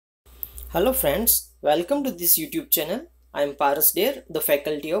Hello friends, welcome to this YouTube channel. I am Paras Dear, the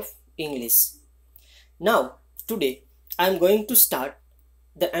faculty of English. Now, today I am going to start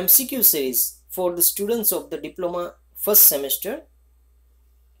the MCQ series for the students of the diploma first semester.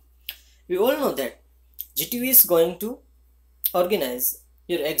 We all know that GTU is going to organize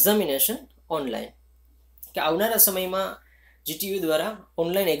your examination online. કે આવનારા સમયમાં GTU દ્વારા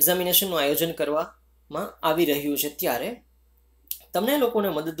online એક્ઝામિનેશનનું આયોજન કરવામાં આવી રહ્યું છે ત્યારે તમને લોકોને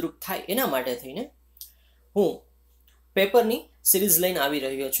મદદરૂપ થાય એના માટે થઈને હું પેપરની સિરીઝ લઈને આવી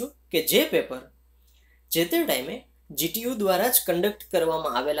રહ્યો છું કે જે પેપર જે તે ટાઈમે GTU દ્વારા જ કન્ડક્ટ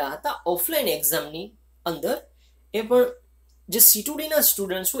કરવામાં આવેલા હતા ઓફલાઈન એક્ઝામની અંદર એ પણ જે C2Dના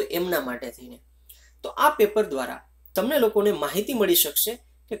સ્ટુડન્ટ્સ હોય એમના માટે થઈને તો આ પેપર દ્વારા તમને લોકોને માહિતી મળી શકશે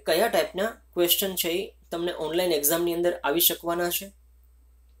કે કયા ટાઈપના ક્વેશ્ચન છે એ તમને ઓનલાઈન એક્ઝામની અંદર આવી શકવાના છે.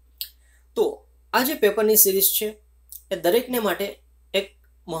 તો આ જે પેપરની સિરીઝ છે એ દરેકને માટે એક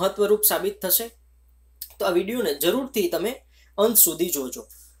મહત્વરૂપ સાબિત થશે. તો આ વિડીયોને જરૂરથી તમે અંત સુધી જોજો.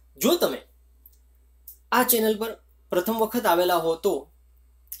 જો તમે આ ચેનલ પર પ્રથમ વખત આવેલા હો તો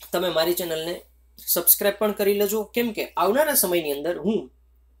તમે મારી ચેનલને સબસ્ક્રાઇબ પણ કરી લેજો, કેમ કે આવનારા સમયની અંદર હું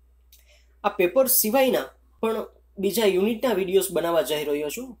આ પેપર સિવાયના પણ બીજા યુનિટના વિડીયોઝ બનાવવા જઈ રહ્યો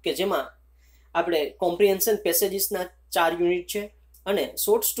છું કે જેમાં આપણે કોમ્પ્રિહેન્શન પેસેજીસના 4 યુનિટ છે અને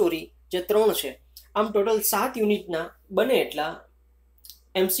શોર્ટ સ્ટોરી જે 3 છે. આમ ટોટલ 7 યુનિટના બને એટલા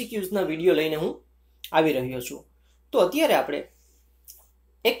MCQsના વિડીયો લઈને હું આવી રહ્યો છું. તો અત્યારે આપણે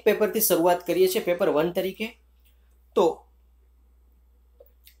એક પેપરથી શરૂઆત કરીએ છીએ, પેપર 1 તરીકે. તો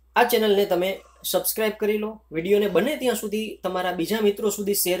આ ચેનલને તમે સબસ્ક્રાઇબ કરી લો, વિડીયોને બને ત્યાં સુધી તમારા બીજા મિત્રો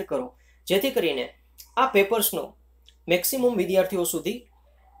સુધી શેર કરો, જેથી કરીને આ પેપર્સનો મેક્સિમમ વિદ્યાર્થીઓ સુધી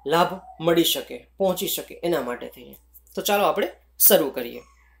લાભ મળી શકે, પહોંચી શકે એના માટે થઈને. તો ચાલો આપણે શરૂ કરીએ.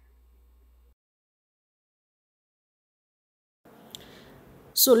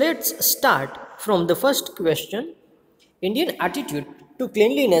 So let's start from the first question. Indian attitude to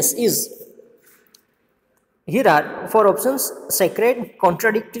cleanliness is. Here are 4 options: sacred,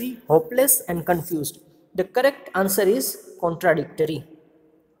 contradictory, hopeless and confused. The correct answer is contradictory.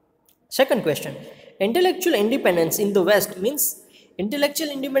 Second question. Intellectual independence in the West means.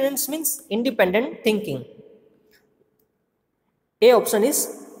 Intellectual independence means independent thinking. A option is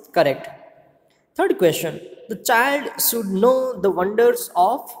correct. Third question. The child should know the wonders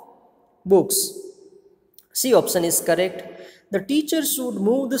of books. C option is correct. The teacher should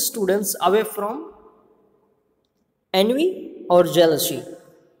move the students away from envy or jealousy.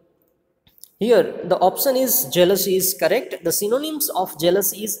 Here the option is jealousy is correct. The synonyms of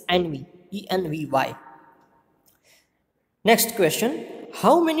jealousy is envy, E-N-V-Y. Next question.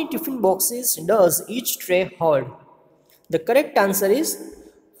 How many tiffin boxes does each tray hold? The correct answer is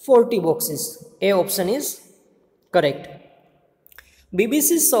 40 boxes. A option is correct.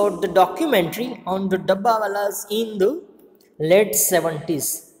 BBC showed the documentary on the Dabbawalas in the late 70s.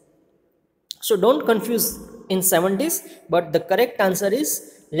 So don't confuse in 70s, but the correct answer is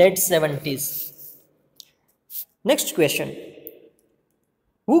late 70s. Next question.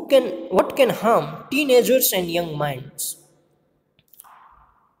 What can harm teenagers and young minds?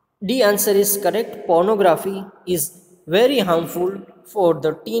 D answer is correct. Pornography is very harmful for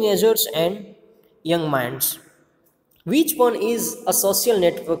the teenagers and young minds. Which one is a social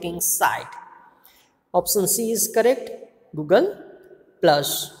networking site? Option C is correct. Google Plus.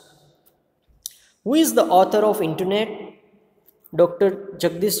 Who is the author of Internet? Dr.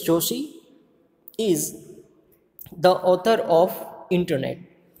 Jagdish Joshi is the author of Internet.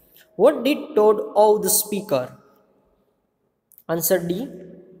 What did Todd owe the speaker? Answer D,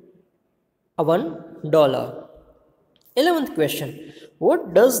 $1. 11th question.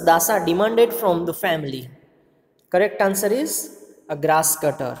 What does Dasa demanded from the family? Correct answer is a grass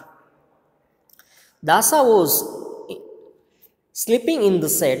cutter. Dasa was sleeping in the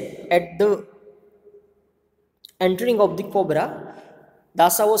shed at the entering of the cobra.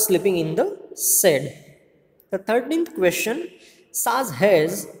 Dasa was sleeping in the shed. The 13th question. Saz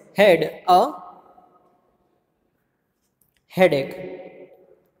had a headache.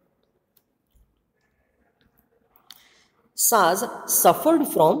 Saz suffered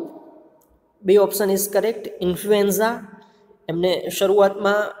from. B option is correct. Influenza. એમને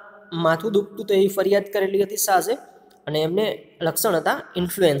શરૂઆતમાં માથું દુખતું તો એવી ફરિયાદ કરેલી હતી સાઝે અને એમને લક્ષણ હતા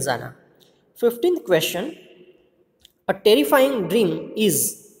ઇન્ફ્લુએન્ઝાના. 15th question. A terrifying dream is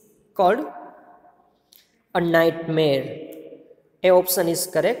called a nightmare. A option is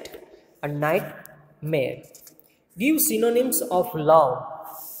correct. A nightmare. Give synonyms of love.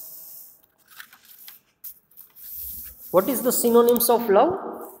 What is the synonyms of love?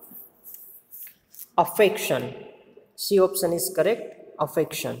 Affection. C option is correct.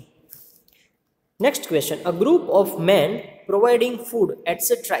 Affection. Next question. A group of men providing food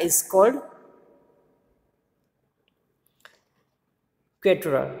etc. is called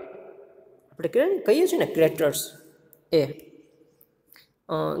caterer. આપણે કહીએ છીએ ને caterers. A.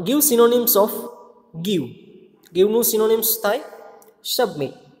 Give synonyms of give. Give નું synonyms થાય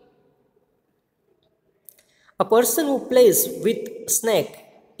submit. A person who plays with snake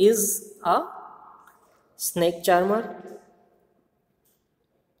is a snake charmer.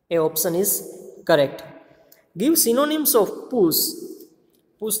 A option is correct. Give synonyms of push.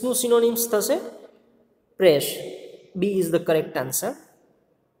 Push નું synonyms થશે press. B is the correct answer.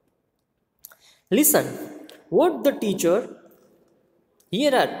 Listen what the teacher.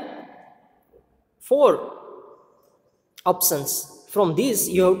 Here are 4 options. From this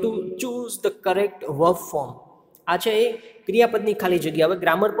you have to choose the correct verb form. આ છે એ ક્રિયાપદની ખાલી જગ્યા. હવે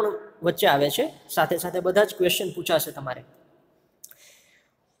grammar પણ વચ્ચે આવે છે, સાથે સાથે બધા જ ક્વેશ્ચન પૂછાશે તમારે.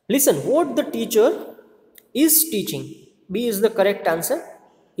 Listen what the teacher is teaching. B is the correct answer.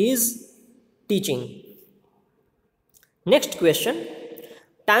 Is teaching. Next question.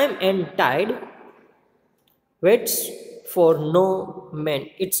 Time and tide waits for no man.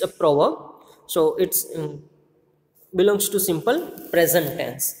 It's a proverb, so it's belongs to simple present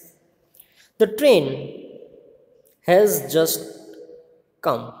tense. The train has just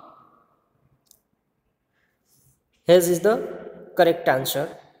come. Has is the correct answer.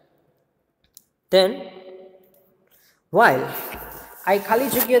 Then while I khali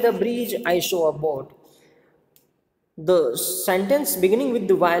jagya the bridge I saw a boat. The sentence beginning with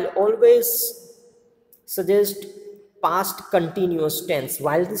the while always suggest past continuous tense.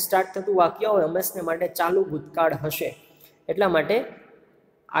 while થી start થતું વાક્ય હોય હંમેશને માટે ચાલુ ભૂતકાળ હશે. એટલા માટે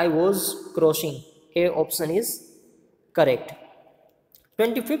I was crossing. A option is correct.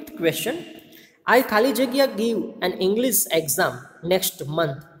 25th question. I khali jagya give an English exam next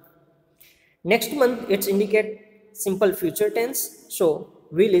month. Next month it's indicate simple future tense, so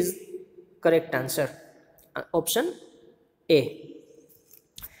will is correct answer. Option A.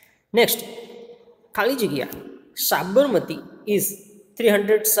 Next, khali jagya Sabarmati is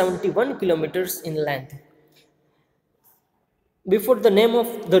 371 kilometers in length. Before the name of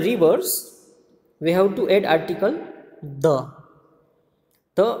the rivers we have to add article the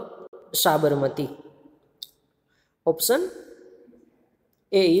Sabarmati. Option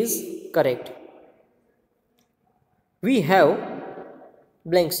A is correct. We have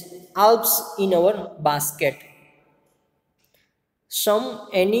blanks Alps in our basket. Some,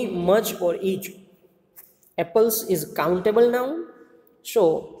 any, much or each. Apples is countable noun, so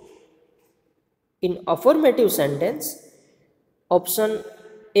in affirmative sentence option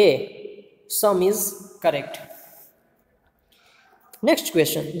A, some is correct. Next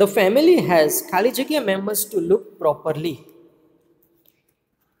question. The family has khali jagya members to look properly.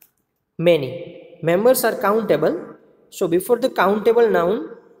 Many. Members are countable, so before the countable noun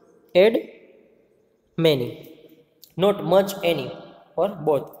add many, not much, any or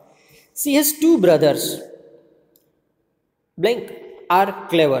both. She has 2 brothers. Blank are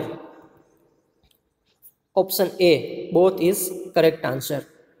clever. Option A, both is correct answer.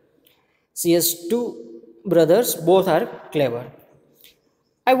 She has 2 brothers, both are clever.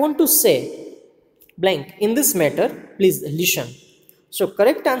 I want to say blank in this matter, please listen. So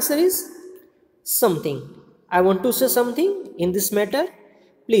correct answer is something. I want to say something in this matter,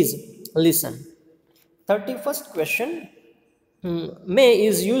 please listen. 31st question. May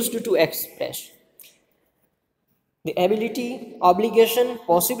is used to express the ability, obligation,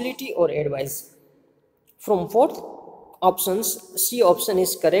 possibility or advice. From 4th options, C option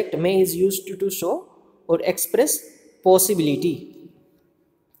is correct. May is used to show or express possibility.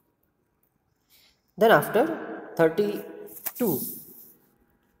 Then after 32.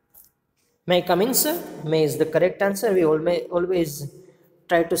 May I come in, sir? May is the correct answer. We always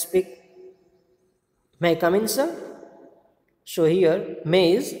try to speak may I come in, sir? So here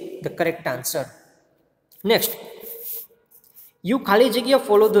may is the correct answer. Next, you khali jagya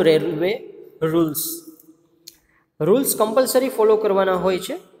follow the railway rules. Rules compulsory follow karwana hoy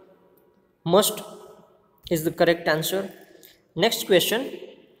che. Must is the correct answer. Next question.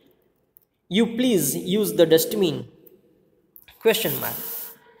 You please use the dustbin. Question mark.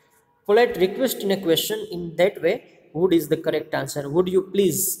 Polite request in a question. In that way, would is the correct answer. Would you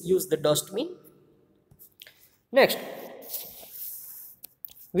please use the dustbin? Next,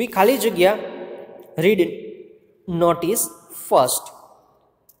 we khali jagya read notice first.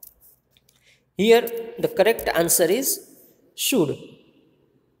 Here the correct answer is should.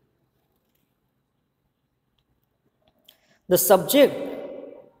 The subject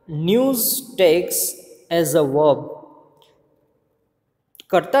news takes as a verb.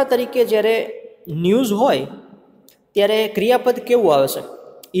 કર્તા તરીકે જ્યારે news હોય ત્યારે ક્રિયાપદ કેવું આવશે?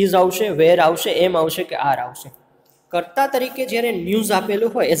 Is આવશે, વેર આવશે, એમ આવશે કે આર આવશે? કર્તા તરીકે જ્યારે ન્યૂઝ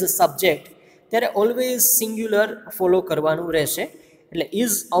આપેલું હોય એઝ અ સબ્જેક્ટ ત્યારે ઓલવેઝ સિંગ્યુલર ફોલો કરવાનું રહેશે, એટલે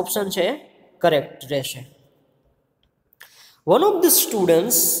ઇઝ ઓપ્શન છે કરેક્ટ રહેશે. One of the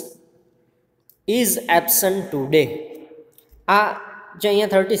students is absent today. આ જે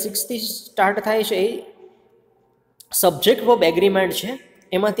અહીંયા 36 થી સ્ટાર્ટ થાય છે એ સબ્જેક્ટ વર્બ એગ્રીમેન્ટ છે,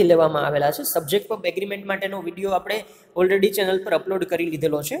 એમાંથી લેવામાં આવેલા છે. સબ્જેક્ટ વર્બ એગ્રીમેન્ટ માટેનો વિડીયો આપણે ઓલરેડી ચેનલ પર અપલોડ કરી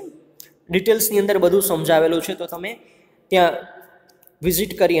લીધેલો છે. ડિટેલ્સની અંદર બધું સમજાવેલું છે, તો તમે ત્યાં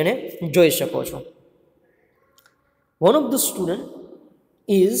વિઝિટ કરી અને જોઈ શકો છો. One of the student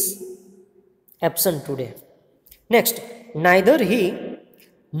is absent today. Next, neither he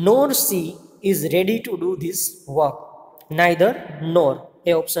નોર she is ready to do this work. Neither નોર,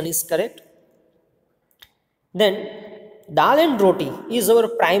 A option is correct. Then dal and roti is our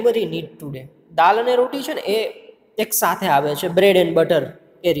primary need today. દાલ અને રોટી છે ને એ એક સાથે આવે છે, bread and butter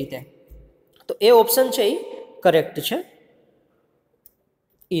એ રીતે, તો એ option છે એ કરેક્ટ છે.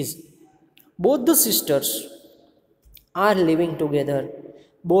 Is. Both the sisters are living together.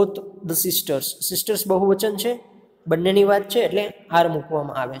 Both the sisters, sisters બહુવચન છે, બંનેની વાત છે એટલે આર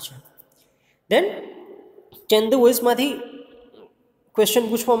મૂકવામાં આવે છે. દેન ચેન્જ ધ વોઇસમાંથી ક્વેશ્ચન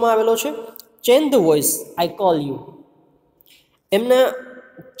પૂછવામાં આવેલો છે. Change the voice, I call you. એમના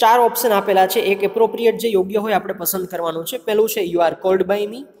 4 ઓપ્શન આપેલા છે. એક એપ્રોપ્રિએટ જે યોગ્ય હોય આપણે પસંદ કરવાનું છે. પહેલું છે you are called by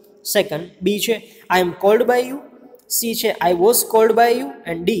me. Second, બી છે આઈ એમ કોલ્ડ બાય યુ. સી છે I was called by you.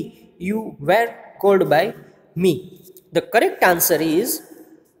 And D you were called by me. The correct answer is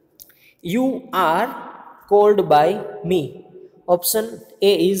you are called by me. Option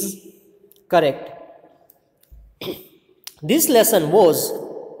A is correct. This lesson was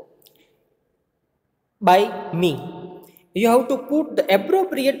by me. You have to put the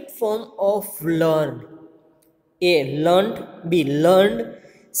appropriate form of learn. A, learned. B, learned.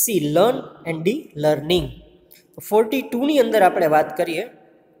 C, learn. And D, learning. 42 ની અંદર આપણે વાત કરીએ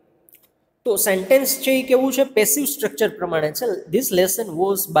તો sentence છે એ કેવું છે? Passive structure પ્રમાણે છે. This lesson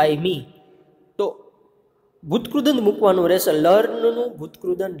was by me. તો ભૂતકૃદંત મૂકવાનું રહેશે. લર્નનું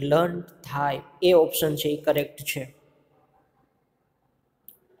ભૂતકૃદંત લર્ન થાય, એ ઓપ્શન છે એ કરેક્ટ છે.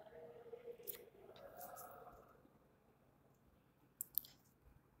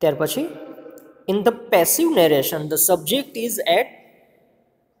 ત્યાર પછી in the passive narration the subject is at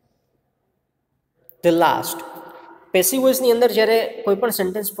the last. Passive વોઇસની અંદર જ્યારે કોઈ પણ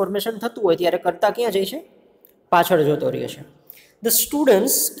સેન્ટેન્સ ફોર્મેશન થતું હોય ત્યારે કરતા ક્યાં જાય છે? પાછળ જતો રહે છે. ધ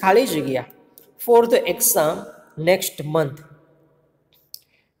સ્ટુડન્ટ્સ ખાલી જગ્યા for the exam next month.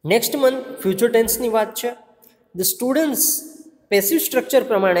 Next month future ટેન્સની વાત છે. ધ સ્ટુડન્ટ્સ પેસિવ સ્ટ્રક્ચર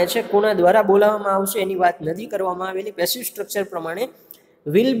પ્રમાણે છે, કોના દ્વારા બોલાવવામાં આવશે એની વાત નથી કરવામાં આવેલી. પેસિવ સ્ટ્રક્ચર પ્રમાણે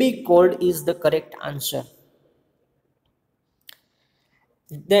will be called is the correct answer.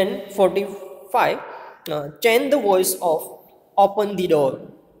 Then 45, change the voice of open the door.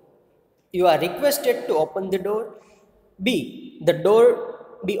 You are requested to open the door. B, the door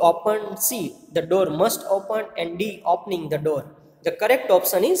be opened. C, the door must open. And D, opening the door. The correct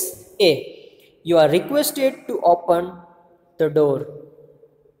option is A, you are requested to open the door.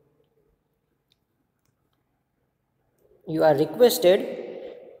 You are requested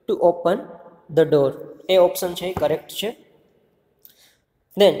to open the door. A option છે correct છે.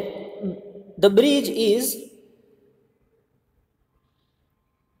 Then the bridge is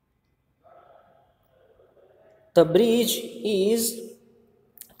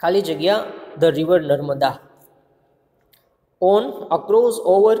ખાલી જગ્યા the river Narmada. on, across,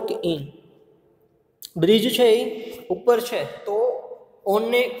 over કે in. Bridge છે એ ઉપર છે તો on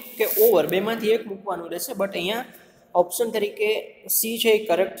ને કે ઓવર બેમાંથી એક મૂકવાનું રહેશે, બટ અહીંયા ઓપ્શન તરીકે સી છે એ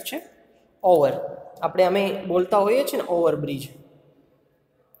કરેક્ટ છે, ઓવર. આપણે અમે બોલતા હોઈએ છીએ ને over bridge.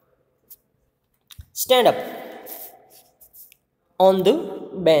 Stand up on the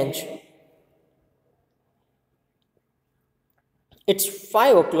bench. It's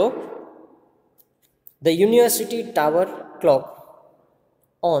 5 o'clock. The university tower clock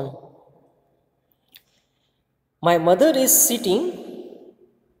on. My mother is sitting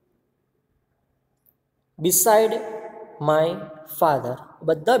beside my father.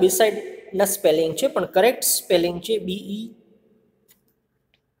 બધા beside ના સ્પેલિંગ છે પણ કરેક્ટ સ્પેલિંગ છે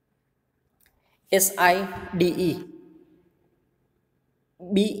BESIDE.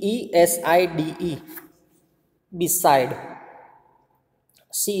 BESIDE. Beside.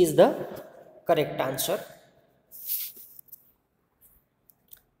 C is the correct answer.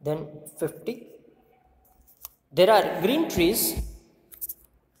 Then 50. There are green trees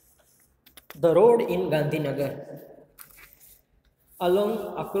the road in Gandhinagar. along,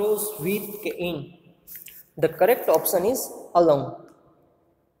 across, with કે in. The correct option is along.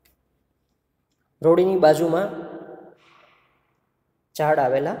 રોડની બાજુમાં ઝાડ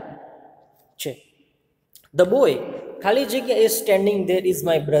આવેલા છે. The boy ખાલી જગ્યા is standing there is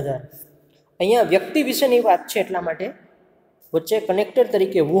my brother. અહીંયા વ્યક્તિ વિશેની વાત છે એટલા માટે વચ્ચે કનેક્ટર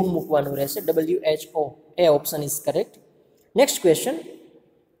તરીકે who મૂકવાનું રહેશે. WHO. A option is correct. Next question.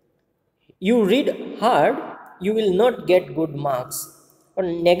 You read hard, you will not get good marks.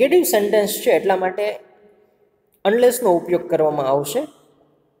 પણ નેગેટિવ સેન્ટેન્સ છે એટલા માટે અનલેસનો ઉપયોગ કરવામાં આવશે.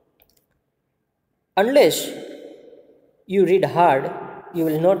 Unless you read hard, you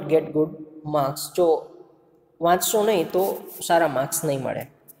will not get good marks. જો વાંચશો નહીં તો સારા માર્ક્સ નહીં મળે.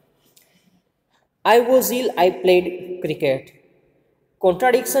 I was ill, I played cricket.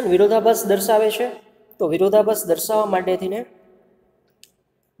 Contradiction વિરોધાભાસ દર્શાવે છે. તો વિરોધાભાસ દર્શાવવા માટેથીને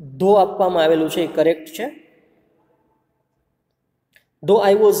ધો આપવામાં આવેલું છે એ કરેક્ટ છે. ધો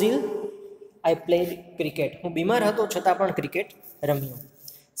I was ill, I played cricket. હું બીમાર હતો છતાં પણ ક્રિકેટ રમ્યો.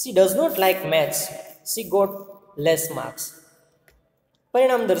 She does not like maths. She got less marks.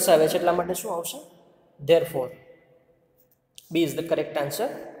 પરિણામ દર્શાવે છે એટલા માટે શું આવશે? Therefore. B is the correct answer.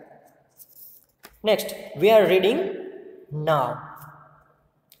 Next, we are reading now.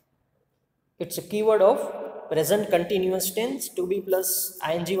 It's a keyword of present continuous tense. To be plus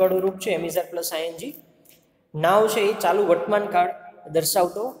ing વાળું રૂપ છે. am is plus ing. Now છે એ ચાલુ વર્તમાન કાળ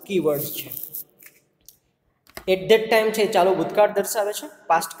દર્શાવતો કીવર્ડ છે. એટ ધેટ ટાઈમ છે ચાલુ ભૂતકાળ દર્શાવે છે.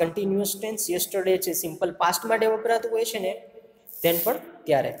 પાસ્ટ કન્ટિન્યુઅસ ટેન્સ યસ્ટરડે છે સિમ્પલ પાસ્ટ માટે વપરાતું હોય છે ને ધેન પણ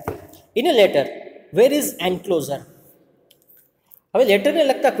ત્યારે. In a letter where is enclosure. હવે લેટરને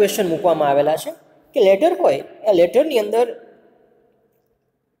લગતા ક્વેશ્ચન મૂકવામાં આવેલા છે કે લેટર હોય એ લેટરની અંદર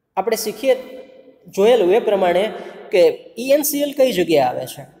આપણે શીખીએ જોયેલું એ પ્રમાણે કે ENCL કઈ જગ્યાએ આવે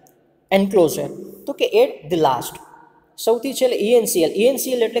છે એન્ક્લોઝર. તો કે એટ ધ લાસ્ટ સૌથી છેલ્લે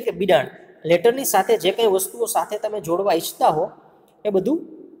ENCL એટલે કે બિડાણ. લેટરની સાથે જે કંઈ વસ્તુઓ સાથે તમે જોડવા ઈચ્છતા હો એ બધું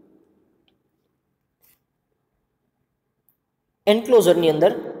એન્ક્લોઝરની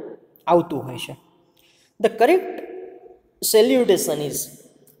અંદર આવતું હોય છે. The correct સેલ્યુટેશન is.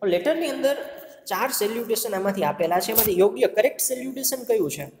 લેટરની અંદર 4 સેલ્યુટેશન આમાંથી આપેલા છે. એમાંથી યોગ્ય કરેક્ટ સેલ્યુટેશન કયું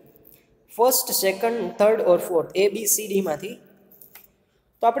છે? ફર્સ્ટ, સેકન્ડ, થર્ડ ઓર ફોર્થ? ABCD માંથી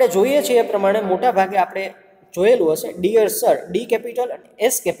તો આપણે જોઈએ છીએ એ પ્રમાણે મોટા ભાગે આપણે જોયેલું હશે ડિયર સર, ડી કેપિટલ અને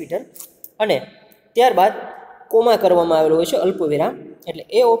એસ કેપિટલ અને ત્યારબાદ કોમા કરવામાં આવેલો હોય છે અલ્પવિરામ. એટલે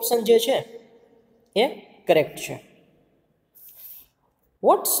એ ઓપ્શન જે છે એ કરેક્ટ છે.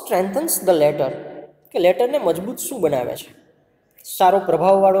 Vote સ્ટ્રેન્થન્સ the letter. કે લેટરને મજબૂત શું બનાવે છે? સારો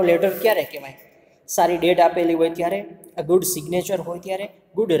પ્રભાવવાળો લેટર ક્યારે કહેવાય? સારી ડેટ આપેલી હોય ત્યારે, આ ગુડ સિગ્નેચર હોય ત્યારે,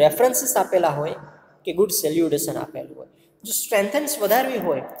 ગુડ રેફરન્સીસ આપેલા હોય કે ગુડ સેલ્યુટેશન આપેલું હોય. જો સ્ટ્રેન્થન્સ વધારવી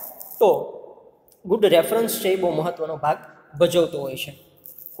હોય તો ગુડ રેફરન્સ છે એ બહુ મહત્વનો ભાગ ભજવતો હોય છે.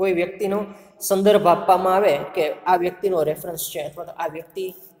 કોઈ વ્યક્તિનો સંદર્ભ આપવામાં આવે કે આ વ્યક્તિનો રેફરન્સ છે અથવા તો આ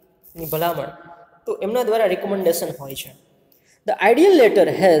વ્યક્તિની ભલામણ, તો એમના દ્વારા રિકમેન્ડેશન હોય છે. The ideal letter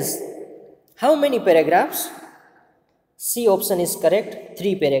has how many paragraphs? C option is correct,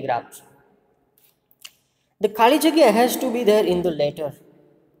 3 paragraphs. The ખાલી જગ્યા has two B there in the letter.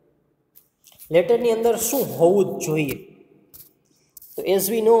 લેટરની અંદર શું હોવું જ જોઈએ? તો as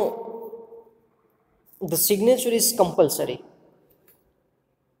V no the signature is compulsory.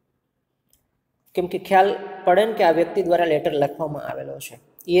 કેમ કે ખ્યાલ પડે ને કે આ વ્યક્તિ દ્વારા લેટર લખવામાં આવેલો છે.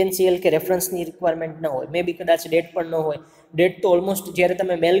 ENCL કે રેફરન્સની રિક્વાયરમેન્ટ ન હોય, મે બી કદાચ ડેટ પણ ન હોય. ડેટ તો ઓલમોસ્ટ જ્યારે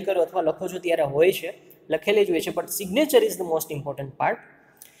તમે મેલ કરો અથવા લખો છો ત્યારે હોય છે, લખેલી જ હોય છે, but signature is the most important part.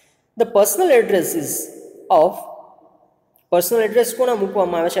 The personal address ease of. Personal address કોના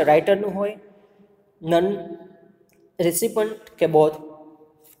મૂકવામાં આવે છે? રાઇટરનું હોય, નન, રિસિપન્ટ કે બોથ?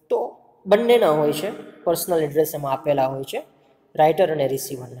 તો બંનેના હોય છે. પર્સનલ એડ્રેસ એમાં આપેલા હોય છે, રાઇટર અને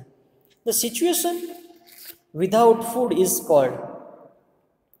રિસીવરના. The situation without food is called.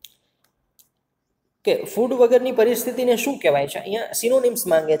 કે ફૂડ વગરની પરિસ્થિતિને શું કહેવાય છે? અહીંયા સિનોનિમ્સ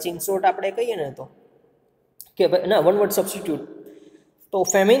માંગે છે. ઇન શોર્ટ આપણે કહીએ ને તો કે ના, વન વર્ડ સબસ્ટિટ્યૂટ. તો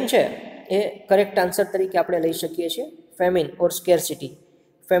ફેમિન છે એ કરેક્ટ આન્સર તરીકે આપણે લઈ શકીએ છીએ. ફેમિન ઓર સ્કેર્સિટી.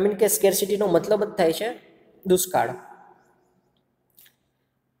 ફેમિન કે સ્કેર્સિટીનો મતલબ જ થાય છે દુષ્કાળ.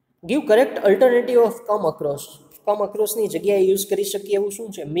 Give correct alternative of come across. કમ અક્રોસની જગ્યાએ યુઝ કરી શકીએ એવું શું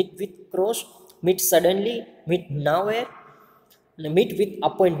છે? Meet with cross, meet suddenly, meet નાવેર અને meet with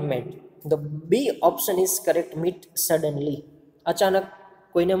appointment. The B option is correct, meet suddenly. અચાનક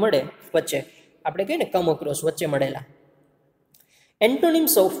કોઈને મળે વચ્ચે, આપણે કહીએ ને કમ અક્રોસ, વચ્ચે મળેલા.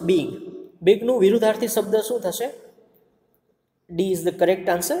 Antonyms of big. બિગનું વિરુદ્ધાર્થી શબ્દ શું થશે? D is the correct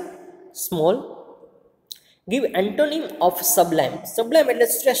answer, small. Give antonym of સબલાઇમ. સબલાઇમ એટલે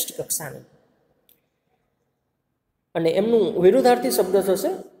શ્રેષ્ઠ કક્ષાનું. અને એમનું વિરુદ્ધાર્થી શબ્દ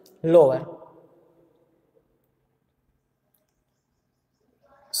થશે lower.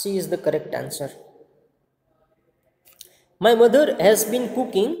 C is the correct answer. My mother has been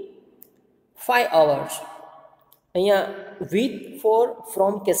cooking 5 hours. અહીંયા with, for,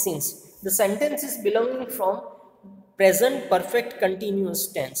 from કે since. The sentence is belonging from present perfect continuous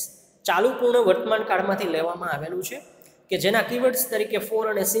tense. ચાલુ પૂર્ણ વર્તમાન કાળમાંથી લેવામાં આવેલું છે કે જેના કીવર્ડ્સ તરીકે for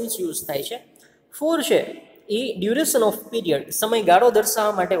અને since યુઝ થાય છે. for છે એ ડ્યુરેશન ઓફ પીરિયડ, સમયગાળો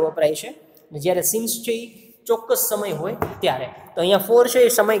દર્શાવવા માટે વપરાય છે, જ્યારે since છે એ ચોક્કસ સમય હોય ત્યારે. તો અહીંયા for છે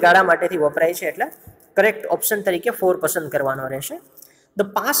એ સમયગાળા માટેથી વપરાય છે, એટલે કરેક્ટ ઓપ્શન તરીકે for પસંદ કરવાનો રહેશે. The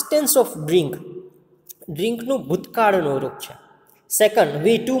past tense of drink, ડ્રિંકનું ભૂતકાળનું રૂપ છે. સેકન્ડ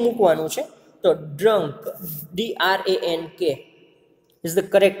V2 મૂકવાનું છે, તો drunk DRANK is the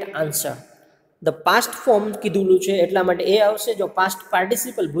correct answer. The past form કીધું છે એટલા માટે એ આવશે. જો પાસ્ટ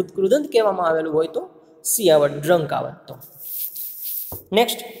પાર્ટિસિપલ ભૂતકૃદંત કહેવામાં આવેલું હોય તો સી આવત, ડ્રંક આવત. તો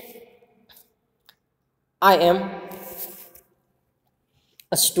next, I am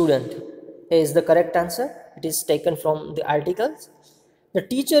a student. A is the correct answer. It is taken from the articles. The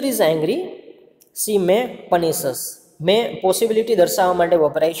teacher is angry. She may punish us. May possibility દર્શાવવા માટે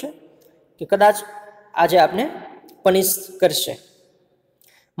વપરાય છે કે કદાચ આજે આપને પનિશ કરશે.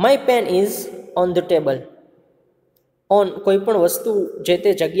 My pen is on the table. On કોઈ પણ વસ્તુ જે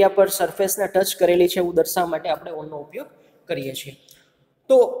તે જગ્યા પર સરફેસને ટચ કરેલી છે એવું દર્શાવવા માટે આપણે ઓનનો ઉપયોગ કરીએ છીએ.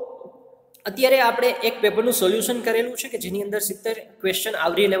 તો અત્યારે આપણે એક પેપરનું સોલ્યુશન કરેલું છે કે જેની અંદર 70 ક્વેશ્ચન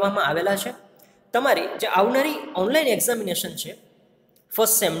આવરી લેવામાં આવેલા છે. તમારી જે આવનારી ઓનલાઈન એક્ઝામિનેશન છે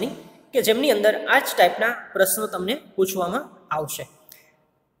ફર્સ્ટ સેમની, કે જેમની અંદર આ જ ટાઈપના પ્રશ્નો તમને પૂછવામાં આવશે.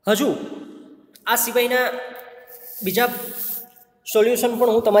 હજુ આ સિવાયના બીજા સોલ્યુશન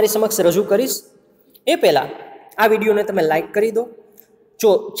પણ હું તમારી સમક્ષ રજૂ કરીશ. એ પહેલાં આ વિડીયોને તમે લાઈક કરી દો. જો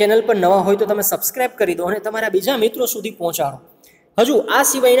ચેનલ પર નવા હોય તો તમે સબસ્ક્રાઈબ કરી દો અને તમારા બીજા મિત્રો સુધી પહોંચાડો. હજુ આ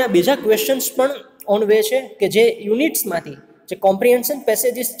સિવાયના બીજા ક્વેશ્ચન્સ પણ ઓન વે છે કે જે યુનિટ્સમાંથી, જે કોમ્પ્રિહેન્શન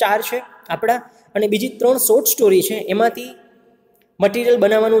પેસેજીસ 4 છે આપણા અને બીજી 3 શોર્ટ સ્ટોરી છે એમાંથી મટીરિયલ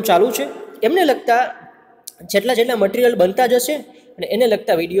બનાવવાનું ચાલુ છે. એમને લગતા જેટલા મટીરિયલ બનતા જશે અને એને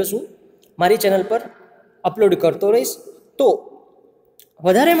લગતા વિડીયોઝ હું મારી ચેનલ પર અપલોડ કરતો રહીશ. તો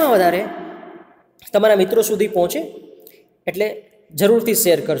વધારેમાં વધારે તમારા મિત્રો સુધી પહોંચે એટલે જરૂરથી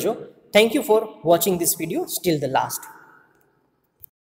શેર કરજો. Thank you for watching this video steel the last.